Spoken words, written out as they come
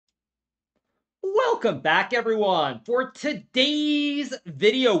Welcome back, everyone. For today's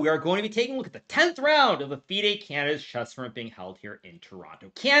video, we are going to be taking a look at the 10th round of the FIDE Canada's chess tournament being held here in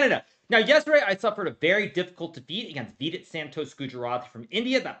Toronto, Canada. Now, yesterday, I suffered a very difficult defeat against Vidit Santos Gujarati from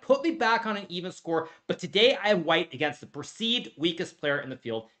India that put me back on an even score, but today I am white against the perceived weakest player in the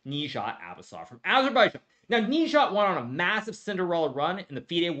field, Nijat Abasov from Azerbaijan. Now, Nijat won on a massive Cinderella run in the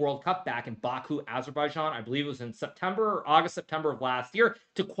FIDE World Cup back in Baku, Azerbaijan. I believe it was in August, September of last year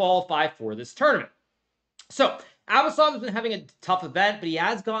to qualify for this tournament. So, Abasov has been having a tough event, but he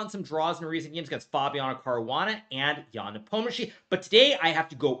has gotten some draws in recent games against Fabiano Caruana and Jan Nepomniachtchi. But today, I have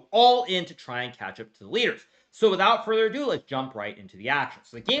to go all in to try and catch up to the leaders. So without further ado, let's jump right into the action.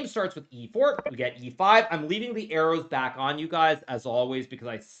 So the game starts with e4. We get e5. I'm leaving the arrows back on you guys, as always, because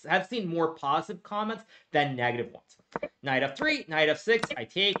I have seen more positive comments than negative ones. Knight f3, knight f6, I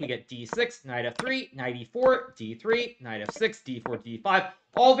take, we get d6, knight f3, knight e4, d3, knight f6, d4, d5.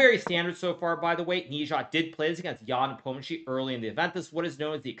 All very standard so far, by the way. Nijat did play this against Jan Nepomniachtchi early in the event. This is what is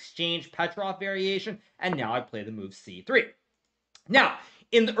known as the exchange Petrov variation, and now I play the move c3. Now,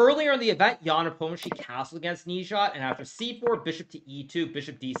 earlier in the event, Jan Nepomniachtchi castled against Nijat, and after c4, bishop to e2,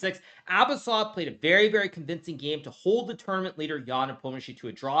 bishop d6, Abasov played a very, very convincing game to hold the tournament leader Jan Nepomniachtchi to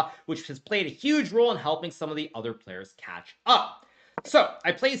a draw, which has played a huge role in helping some of the other players catch up. So,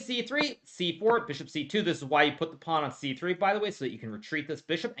 I play c3, c4, bishop c2. This is why you put the pawn on c3, by the way, so that you can retreat this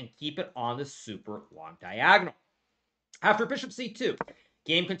bishop and keep it on this super long diagonal. After bishop c2,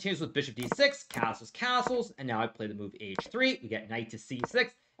 game continues with bishop d6, castles, castles, and now I play the move h3. We get knight to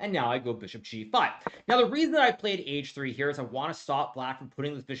c6, and now I go bishop g5. Now, the reason that I played h3 here is I want to stop black from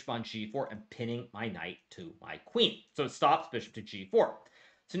putting this bishop on g4 and pinning my knight to my queen. So it stops bishop to g4.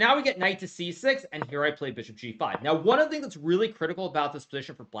 So now we get knight to c6, and here I play bishop g5. Now, one of the things that's really critical about this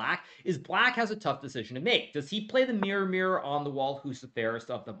position for black is black has a tough decision to make. Does he play the mirror on the wall, who's the fairest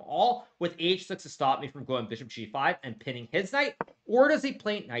of them all, with h6 to stop me from going bishop g5 and pinning his knight, or does he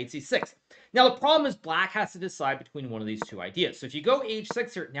play knight c6? Now, the problem is black has to decide between one of these two ideas. So if you go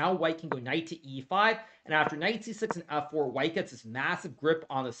h6 here, now white can go knight to e5, and after knight c6 and f4, white gets this massive grip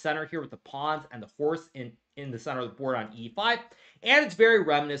on the center here with the pawns and the horse in the center of the board on e5, and it's very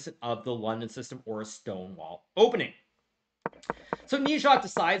reminiscent of the London system or a Stonewall opening. So Nijat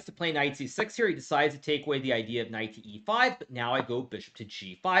decides to play knight c6 here. He decides to take away the idea of knight to e5, but now I go bishop to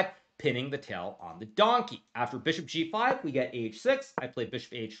g5, pinning the tail on the donkey. After bishop g5, we get h6, I play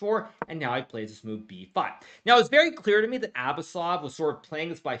bishop h4, and now I play this move b5. Now, it's very clear to me that Abasov was sort of playing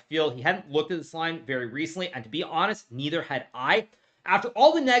this by feel. He hadn't looked at this line very recently, and to be honest, neither had I. After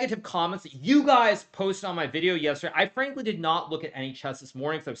all the negative comments that you guys posted on my video yesterday, I frankly did not look at any chess this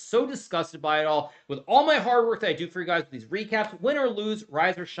morning because I was so disgusted by it all. With all my hard work that I do for you guys with these recaps, win or lose,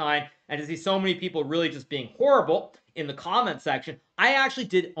 rise or shine, and to see so many people really just being horrible in the comment section, I actually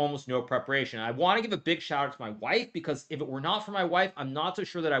did almost no preparation. I want to give a big shout out to my wife, because if it were not for my wife, I'm not so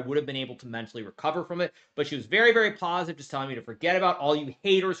sure that I would have been able to mentally recover from it. But she was very, very positive, just telling me to forget about all you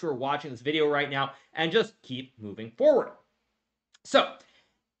haters who are watching this video right now and just keep moving forward. So,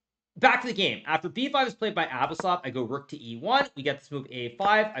 back to the game. After b5 is played by Abasov, I go rook to e1. We get this move a5.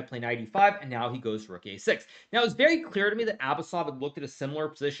 I play knight e5, and now he goes rook a6. Now, it's very clear to me that Abasov had looked at a similar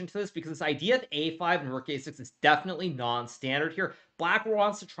position to this, because this idea of a5 and rook a6 is definitely non-standard here. Black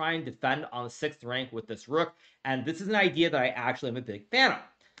wants to try and defend on the 6th rank with this rook, and this is an idea that I actually am a big fan of.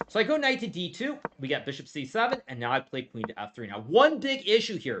 So I go knight to d2, we get bishop c7, and now I play queen to f3. Now, one big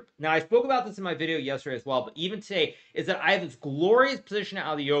issue here, now I spoke about this in my video yesterday as well, but even today, is that I have this glorious position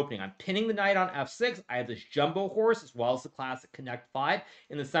out of the opening. I'm pinning the knight on f6, I have this jumbo horse, as well as the classic connect 5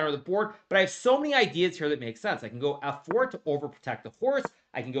 in the center of the board, but I have so many ideas here that make sense. I can go f4 to overprotect the horse,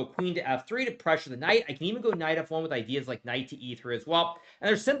 I can go queen to f3 to pressure the knight, I can even go knight f1 with ideas like knight to e3 as well, and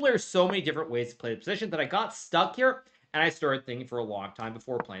there simply are so many different ways to play the position that I got stuck here, and I started thinking for a long time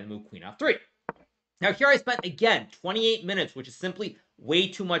before playing the move queen f3. Now, here I spent, again, 28 minutes, which is simply way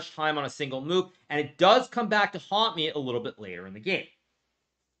too much time on a single move, and it does come back to haunt me a little bit later in the game.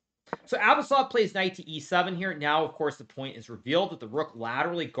 So Abasov plays knight to e7 here. Now, of course, the point is revealed that the rook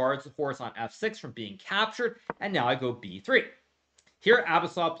laterally guards the horse on f6 from being captured, and now I go b3. Here,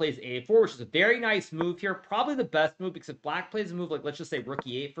 Abasov plays a4, which is a very nice move here. Probably the best move, because if black plays a move like, let's just say, rook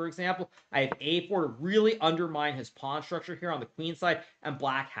e8, for example, I have a4 to really undermine his pawn structure here on the queen side, and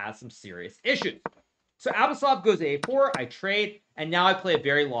black has some serious issues. So Abasov goes a4, I trade, and now I play a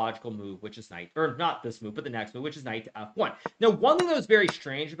very logical move, which is knight, or not this move, but the next move, which is knight to f1. Now, one thing that was very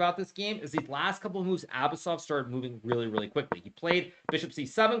strange about this game is these last couple of moves, Abasov started moving really, really quickly. He played bishop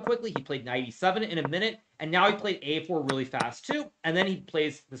c7 quickly, he played knight e7 in a minute, and now he played a4 really fast too, and then he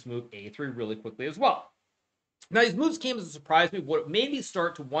plays this move a3 really quickly as well. Now, these moves came as a surprise to me. What made me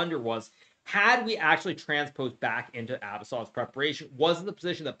start to wonder was, had we actually transposed back into Abasov's preparation, wasn't the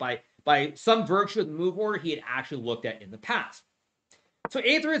position that by some virtue of the move order he had actually looked at in the past. So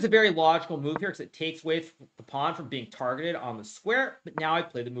a3 is a very logical move here because it takes away the pawn from being targeted on the square, but now I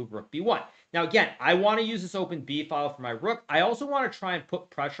play the move rook b1. Now again, I want to use this open b file for my rook. I also want to try and put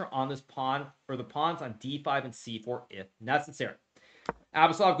pressure on this pawn, or the pawns on d5 and c4 if necessary.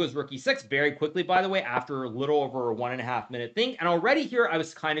 Abasov goes rook e6 very quickly, by the way, after a little over a 1.5 minute thing, and already here I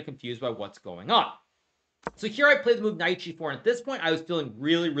was kind of confused by what's going on. So here I play the move knight g4, and at this point I was feeling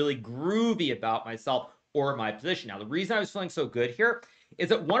really, really groovy about myself or my position. Now, the reason I was feeling so good here is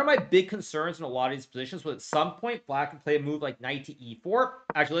that one of my big concerns in a lot of these positions was at some point black can play a move like knight to e4.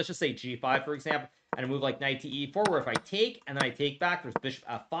 Actually, let's just say g5, for example, and a move like knight to e4, where if I take and then I take back, there's bishop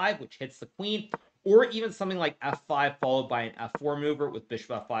f5, which hits the queen, or even something like f5 followed by an f4 mover with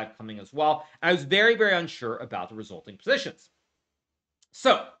bishop f5 coming as well. And I was very, very unsure about the resulting positions.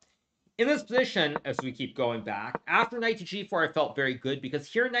 So in this position, as we keep going back, after knight to g4, I felt very good because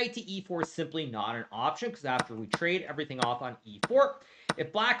here knight to e4 is simply not an option because after we trade everything off on e4,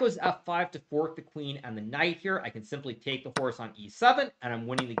 if black goes f5 to fork the queen and the knight here, I can simply take the horse on e7 and I'm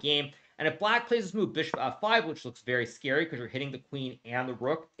winning the game. And if black plays this move bishop f5, which looks very scary because you're hitting the queen and the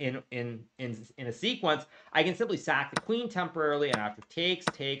rook in a sequence, I can simply sack the queen temporarily, and after takes,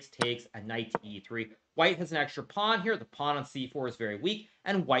 and knight to e3, white has an extra pawn here. The pawn on c4 is very weak,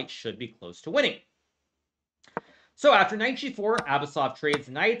 and white should be close to winning. So after knight g4, Abasov trades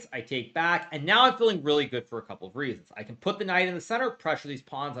the knights, I take back, and now I'm feeling really good for a couple of reasons. I can put the knight in the center, pressure these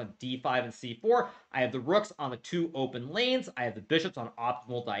pawns on d5 and c4. I have the rooks on the two open lanes. I have the bishops on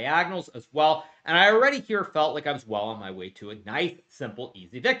optimal diagonals as well, and I already here felt like I was well on my way to a nice, simple,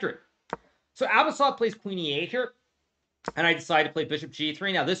 easy victory. So Abasov plays queen e8 here, and I decided to play bishop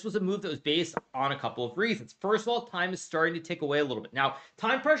g3. Now, this was a move that was based on a couple of reasons. First of all, time is starting to tick away a little bit. Now,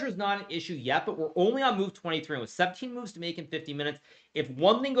 time pressure is not an issue yet, but we're only on move 23. And with 17 moves to make in 50 minutes, if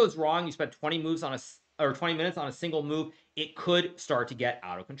one thing goes wrong, you spend 20 minutes on a single move, it could start to get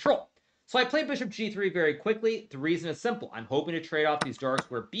out of control. So I play bishop g3 very quickly. The reason is simple. I'm hoping to trade off these dark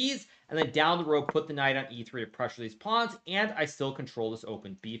square b's, and then down the road, put the knight on e3 to pressure these pawns, and I still control this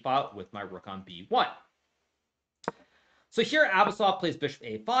open b file with my rook on b1. So here, Abasov plays bishop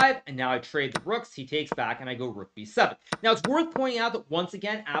a5, and now I trade the rooks. He takes back, and I go rook b7. Now, it's worth pointing out that once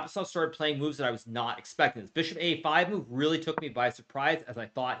again, Abasov started playing moves that I was not expecting. This bishop a5 move really took me by surprise, as I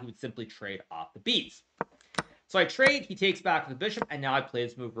thought he would simply trade off the b's. So I trade, he takes back with the bishop, and now I play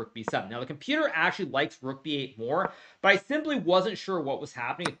this move rook b7. Now, the computer actually likes rook b8 more, but I simply wasn't sure what was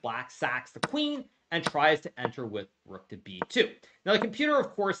happening if black sacks the queen and tries to enter with rook to b2. Now, the computer, of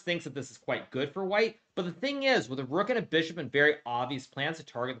course, thinks that this is quite good for white, but the thing is, with a rook and a bishop and very obvious plans to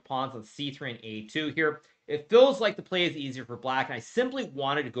target the pawns on c3 and a2 here, it feels like the play is easier for black, and I simply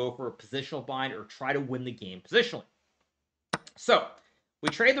wanted to go for a positional bind or try to win the game positionally. So we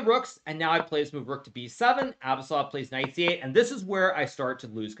trade the rooks, and now I play this move rook to b7. Abasov plays knight c8, and this is where I start to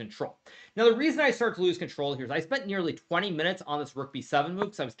lose control. Now, the reason I start to lose control here is I spent nearly 20 minutes on this rook b7 move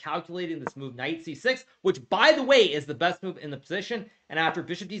because I was calculating this move knight c6, which, by the way, is the best move in the position. And after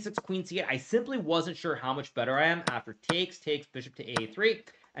bishop d6, queen c8, I simply wasn't sure how much better I am after takes, bishop to a3,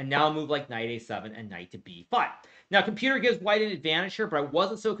 and now a move like knight a7 and knight to b5. Now, computer gives white an advantage here, but I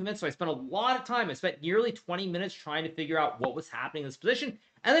wasn't so convinced, so I spent a lot of time. I spent nearly 20 minutes trying to figure out what was happening in this position,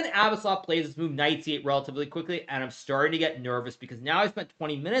 and then Abasov plays this move knight c8 relatively quickly, and I'm starting to get nervous because now I spent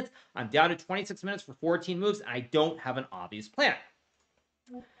 20 minutes, I'm down to 26 minutes for 14 moves, and I don't have an obvious plan.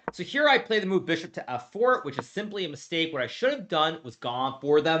 So here I play the move bishop to f4, which is simply a mistake. What I should have done was gone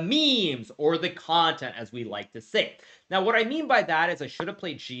for the memes, or the content, as we like to say. Now, what I mean by that is I should have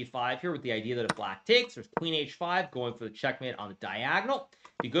played g5 here with the idea that if black takes, there's queen h5 going for the checkmate on the diagonal.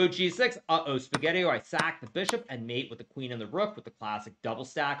 If you go g6, uh-oh, spaghetti, I sack the bishop and mate with the queen and the rook with the classic double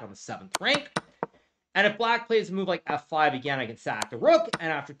stack on the 7th rank. And if black plays a move like f5 again, I can sack the rook,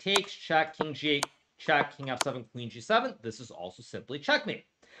 and after takes, check, king g8, check, king f7, queen g7, this is also simply checkmate.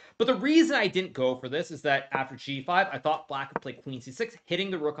 But the reason I didn't go for this is that after g5, I thought black would play queen c6, hitting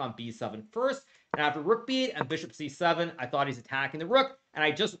the rook on b7 first. And after rook b8 and bishop c7, I thought he's attacking the rook, and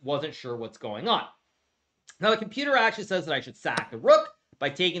I just wasn't sure what's going on. Now, the computer actually says that I should sack the rook by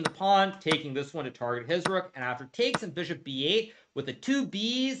taking the pawn, taking this one to target his rook, and after takes and bishop b8, with the two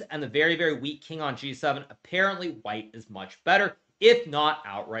b's and the very, very weak king on g7, apparently white is much better, if not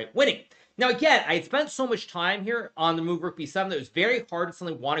outright winning. Now, again, I had spent so much time here on the move rook b7 that it was very hard to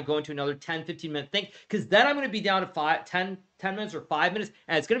suddenly want to go into another 10, 15-minute thing, because then I'm going to be down to 10 minutes or 5 minutes,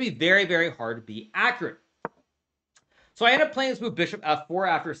 and it's going to be very, very hard to be accurate. So I ended up playing this move bishop f4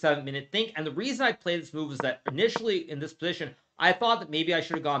 after a 7-minute think, and the reason I played this move is that initially in this position, I thought that maybe I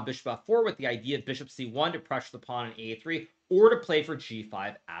should have gone bishop f4 with the idea of bishop c1 to pressure the pawn on a3, or to play for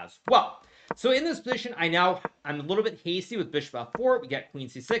g5 as well. So in this position, I'm a little bit hasty with bishop f4. We get queen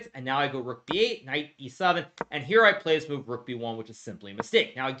c6, and now I go rook b8, knight e7, and here I play this move rook b1, which is simply a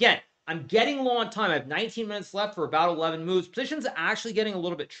mistake. Now again, I'm getting low on time. I have 19 minutes left for about 11 moves. Position's actually getting a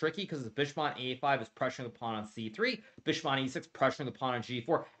little bit tricky because the bishop on a5 is pressuring the pawn on c3, bishop on e6 pressuring the pawn on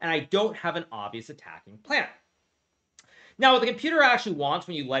g4, and I don't have an obvious attacking plan. Now, what the computer actually wants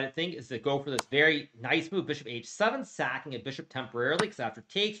when you let it think is to go for this very nice move, bishop h7, sacking a bishop temporarily, because after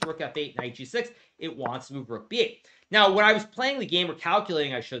takes, rook f8, knight g6, it wants to move rook b8. Now, when I was playing the game, or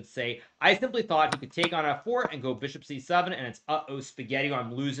calculating, I should say, I simply thought he could take on f4 and go bishop c7, and it's uh-oh spaghetti, or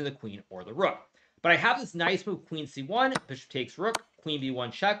I'm losing the queen or the rook. But I have this nice move, queen c1, bishop takes rook, queen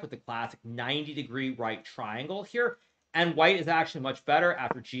b1 check with the classic 90-degree right triangle here. And white is actually much better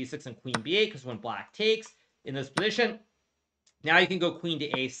after g6 and queen b8, because when black takes in this position, now you can go queen to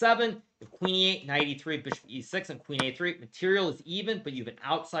a7, if queen e8, knight e3, bishop e6, and queen a3. Material is even, but you have an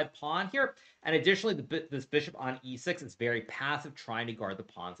outside pawn here. And additionally, this bishop on e6 is very passive, trying to guard the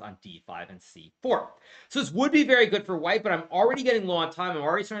pawns on d5 and c4. So this would be very good for white, but I'm already getting low on time. I'm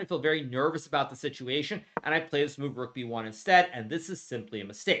already starting to feel very nervous about the situation, and I play this move rook b1 instead, and this is simply a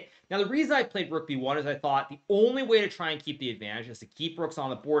mistake. Now, the reason I played rook b1 is I thought the only way to try and keep the advantage is to keep rooks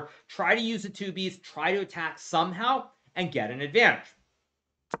on the board, try to use the 2b's, try to attack somehow, and get an advantage.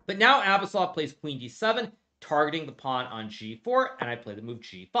 But now Abasov plays queen d7, targeting the pawn on g4, and I play the move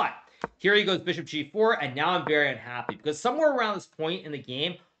g5. Here he goes bishop g4, and now I'm very unhappy, because somewhere around this point in the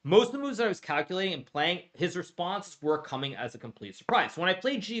game, most of the moves that I was calculating and playing, his responses were coming as a complete surprise. So when I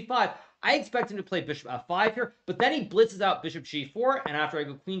played g5, I expect him to play bishop f5 here, but then he blitzes out bishop g4, and after I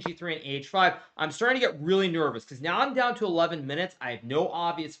go queen g3 and h5, I'm starting to get really nervous, because now I'm down to 11 minutes, I have no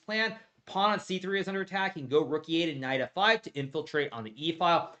obvious plan. Pawn on c3 is under attack. He can go rook e8 and knight f5 to infiltrate on the e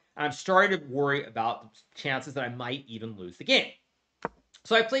file. And I'm starting to worry about the chances that I might even lose the game.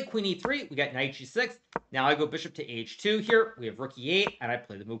 So I play queen e3. We got knight g6. Now I go bishop to h2 here. We have rook e8, and I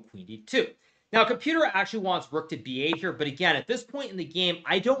play the move queen d2. Now, computer actually wants rook to b8 here. But again, at this point in the game,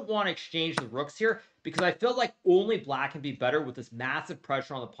 I don't want to exchange the rooks here, because I feel like only black can be better with this massive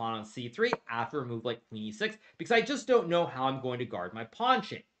pressure on the pawn on c3 after a move like queen e6, because I just don't know how I'm going to guard my pawn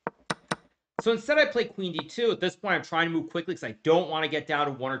chain. So instead I play queen d2. At this point, I'm trying to move quickly because I don't want to get down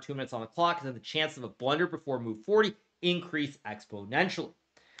to 1 or 2 minutes on the clock, because then the chances of a blunder before move 40 increase exponentially.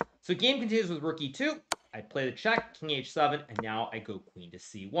 So game continues with rook e2. I play the check, king h7, and now I go queen to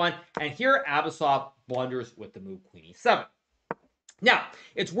c1. And here Abasov blunders with the move queen e7. Now,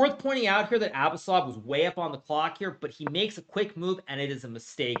 it's worth pointing out here that Abasov was way up on the clock here, but he makes a quick move, and it is a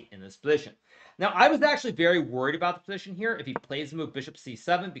mistake in this position. Now, I was actually very worried about the position here if he plays the move bishop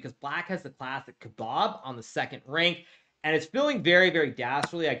c7, because black has the classic kebab on the second rank, and it's feeling very, very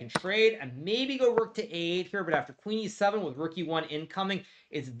dastardly. I can trade and maybe go rook to a8 here, but after queen e7 with rook e1 incoming,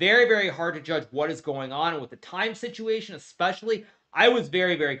 it's very, very hard to judge what is going on, and with the time situation especially, I was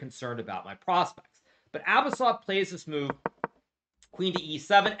very, very concerned about my prospects. But Abasov plays this move, queen to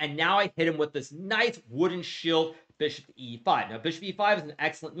e7, and now I hit him with this nice wooden shield, bishop to e5. Now, bishop e5 is an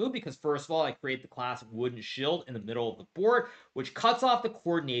excellent move because, first of all, I create the classic wooden shield in the middle of the board, which cuts off the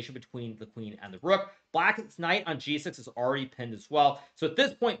coordination between the queen and the rook. Black's knight on g6 is already pinned as well, so at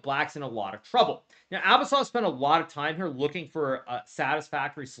this point, black's in a lot of trouble. Now, Abasov spent a lot of time here looking for a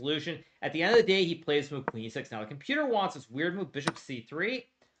satisfactory solution. At the end of the day, he plays move queen e6. Now, the computer wants this weird move bishop c3,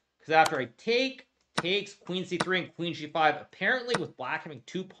 because after I takes queen c3 and queen g5, apparently with black having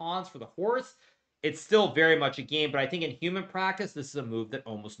 2 pawns for the horse, it's still very much a game, but I think in human practice, this is a move that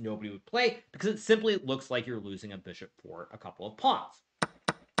almost nobody would play, because it simply looks like you're losing a bishop for a couple of pawns.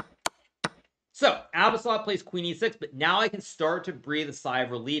 So, Abasov plays queen e6, but now I can start to breathe a sigh of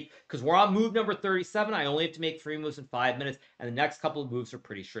relief, because we're on move number 37. I only have to make 3 moves in 5 minutes, and the next couple of moves are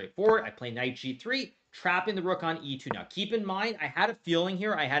pretty straightforward. I play knight g3, trapping the rook on e2. Now, keep in mind, I had a feeling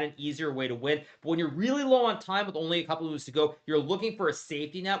here I had an easier way to win, but when you're really low on time with only a couple of moves to go, you're looking for a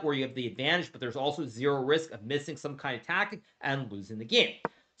safety net where you have the advantage, but there's also zero risk of missing some kind of tactic and losing the game.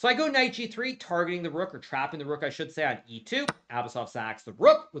 So I go knight g3, targeting the rook, or trapping the rook, I should say, on e2. Abasov sacks the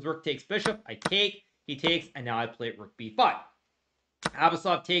rook. With rook takes bishop, I take, he takes, and now I play rook b5.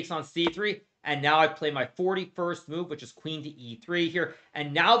 Abasov takes on c3, and now I play my 41st move, which is queen to e3 here.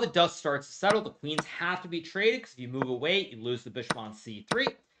 And now the dust starts to settle. The queens have to be traded, because if you move away, you lose the bishop on c3.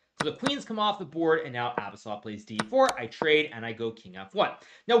 So the queens come off the board, and now Abasov plays d4. I trade, and I go king f1.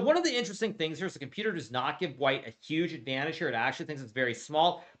 Now, one of the interesting things here is the computer does not give white a huge advantage here. It actually thinks it's very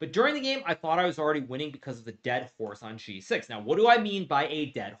small. But during the game, I thought I was already winning because of the dead horse on g6. Now, what do I mean by a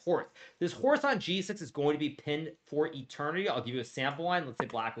dead horse? This horse on g6 is going to be pinned for eternity. I'll give you a sample line. Let's say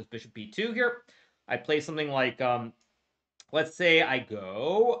black was bishop b2 here. I play something like, let's say I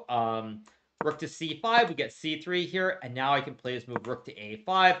go rook to c5. We get c3 here, and now I can play this move rook to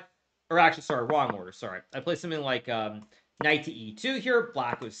a5. Or actually, sorry, wrong order. Sorry. I play something like knight to e2 here.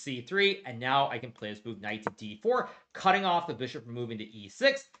 Black goes c3, and now I can play this move knight to d4, cutting off the bishop from moving to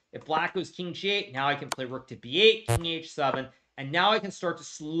e6. If black goes king g8, now I can play rook to b8, king h7, and now I can start to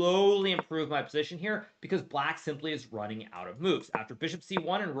slowly improve my position here because black simply is running out of moves. After bishop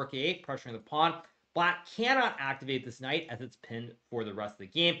c1 and rook a8, pressuring the pawn, black cannot activate this knight as it's pinned for the rest of the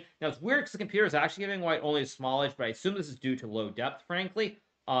game. Now, it's weird because the computer is actually giving white only a small edge, but I assume this is due to low depth, frankly.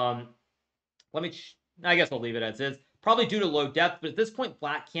 I guess I'll leave it as is. Probably due to low depth, but at this point,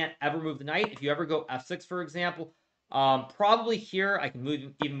 black can't ever move the knight. If you ever go f6, for example, probably here I can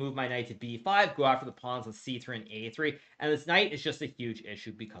even move my knight to b5, go after the pawns on c3 and a3, and this knight is just a huge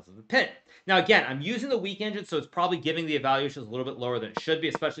issue because of the pin. Now, again, I'm using the weak engine, so it's probably giving the evaluations a little bit lower than it should be,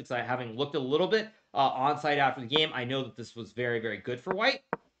 especially because having looked a little bit on site after the game, I know that this was very, very good for white.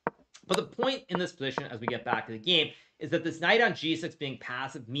 But the point in this position, as we get back to the game, is that this knight on g6 being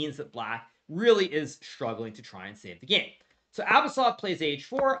passive means that black really is struggling to try and save the game. So Abasov plays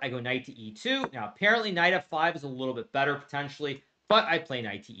h4. I go knight to e2. Now, apparently, knight f5 is a little bit better, potentially, but I play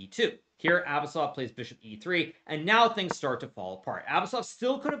knight to e2. Here, Abasov plays bishop e3, and now things start to fall apart. Abasov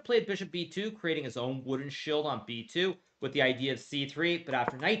still could have played bishop b2, creating his own wooden shield on b2 with the idea of c3, but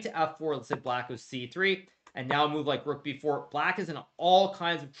after knight to f4, let's say black goes c3, and now move like rook b4. Black is in all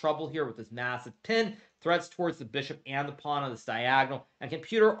kinds of trouble here with this massive pin, threats towards the bishop and the pawn on this diagonal, and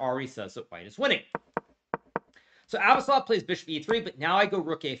computer already says that white is winning. So Abasov plays bishop e3, but now I go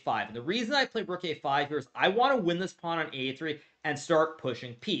rook a5. And the reason I play rook a5 here is I want to win this pawn on a3 and start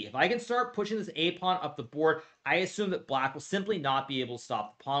pushing p. If I can start pushing this a pawn up the board, I assume that black will simply not be able to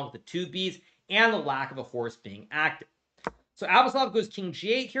stop the pawn with the two b's and the lack of a horse being active. So Abasov goes king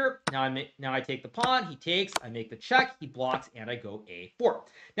g8 here. Now I take the pawn. He takes. I make the check. He blocks, and I go a4.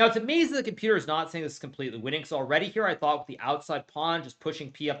 Now, it's amazing the computer is not saying this is completely winning, because already here I thought with the outside pawn just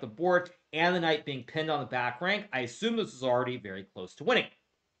pushing p up the board and the knight being pinned on the back rank, I assume this is already very close to winning.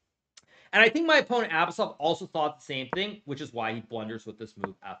 And I think my opponent Abasov also thought the same thing, which is why he blunders with this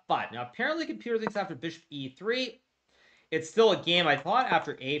move f5. Now, apparently the computer thinks after bishop e3, it's still a game. I thought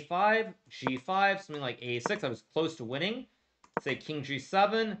after a5, g5, something like a6, I was close to winning. Say king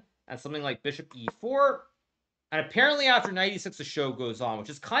g7 and something like bishop e4. And apparently after knight e6, the show goes on, which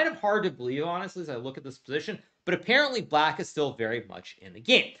is kind of hard to believe, honestly, as I look at this position. But apparently black is still very much in the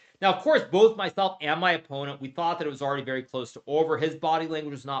game. Now, of course, both myself and my opponent, we thought that it was already very close to over. His body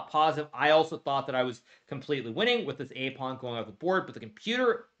language was not positive. I also thought that I was completely winning with this a-pawn going off the board. But the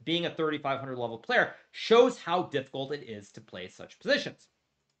computer, being a 3,500 level player, shows how difficult it is to play such positions.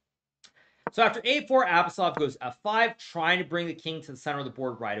 So after a4, Abasov goes f5, trying to bring the king to the center of the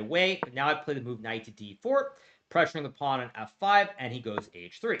board right away. But now I play the move knight to d4, pressuring the pawn on f5, and he goes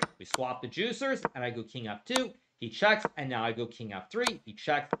h3. We swap the juicers, and I go king f2. He checks, and now I go king f3. He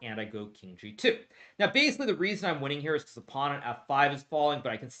checks, and I go king g2. Now, basically, the reason I'm winning here is because the pawn on f5 is falling,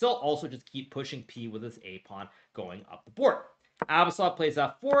 but I can still also just keep pushing p with this a-pawn going up the board. Abasov plays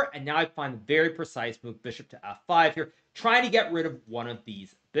f4, and now I find the very precise move bishop to f5 here, trying to get rid of one of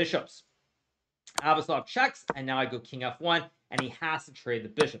these bishops. Abasov checks, and now I go king f1, and he has to trade the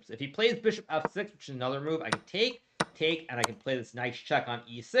bishops. If he plays bishop f6, which is another move, I can take, and I can play this knight's check on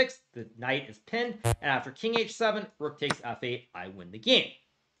e6. The knight is pinned, and after king h7, rook takes f8, I win the game.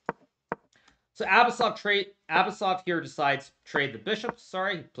 So Abasov here decides to trade the bishops.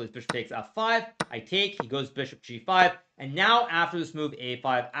 Sorry, he plays bishop takes f5. I take, he goes bishop g5, and now after this move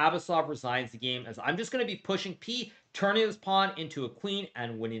a5, Abasov resigns the game as I'm just going to be pushing p, turning this pawn into a queen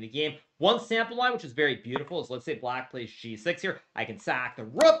and winning the game. One sample line, which is very beautiful, is let's say black plays g6 here. I can sack the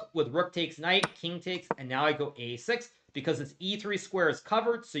rook with rook takes knight, king takes, and now I go a6 because this e3 square is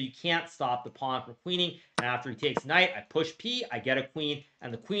covered, so you can't stop the pawn from queening. And after he takes knight, I push p, I get a queen,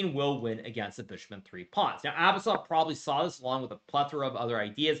 and the queen will win against the bishop and 3 pawns. Now, Abasov probably saw this along with a plethora of other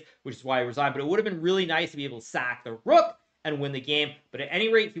ideas, which is why he resigned, but it would have been really nice to be able to sack the rook and win the game. But at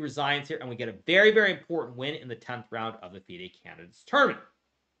any rate, he resigns here, and we get a very, very important win in the 10th round of the FIDE Candidates Tournament.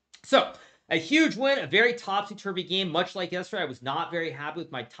 So, A huge win, a very topsy-turvy game. Much like yesterday, I was not very happy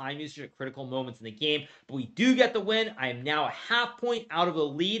with my time usage at critical moments in the game, but we do get the win. I am now a half point out of the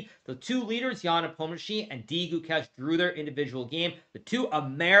lead. The two leaders, Jan Nepomniachtchi and D. Gukesh, drew their individual game. The two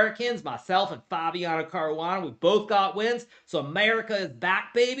Americans, myself and Fabiano Caruana, we both got wins. So America is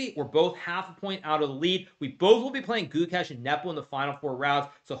back, baby. We're both half a point out of the lead. We both will be playing Gukesh and Nepo in the final 4 rounds,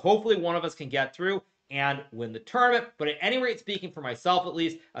 so hopefully one of us can get through and win the tournament. But at any rate, speaking for myself at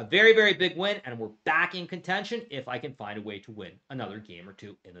least, a very, very big win, and we're back in contention if I can find a way to win another game or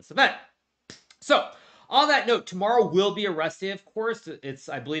two in this event. So, on that note, tomorrow will be a rest day, of course. It's,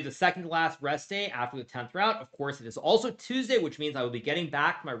 I believe, the second to last rest day after the 10th round. Of course, it is also Tuesday, which means I will be getting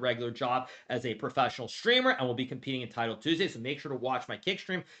back to my regular job as a professional streamer and will be competing in Title Tuesday. So make sure to watch my kick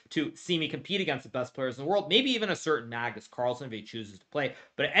stream to see me compete against the best players in the world, maybe even a certain Magnus Carlsen if he chooses to play.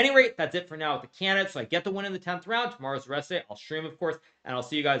 But at any rate, that's it for now with the candidates. So I get the win in the 10th round. Tomorrow's rest day. I'll stream, of course, and I'll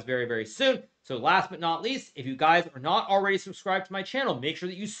see you guys very, very soon. So last but not least, if you guys are not already subscribed to my channel, make sure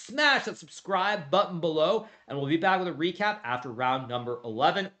that you smash that subscribe button below, and we'll be back with a recap after round number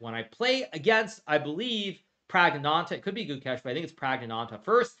 11 when I play against, I believe, Pragnananta. It could be Gukesh, but I think it's Pragnananta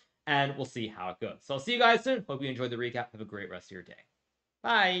first, and we'll see how it goes. So I'll see you guys soon. Hope you enjoyed the recap. Have a great rest of your day.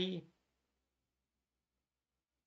 Bye.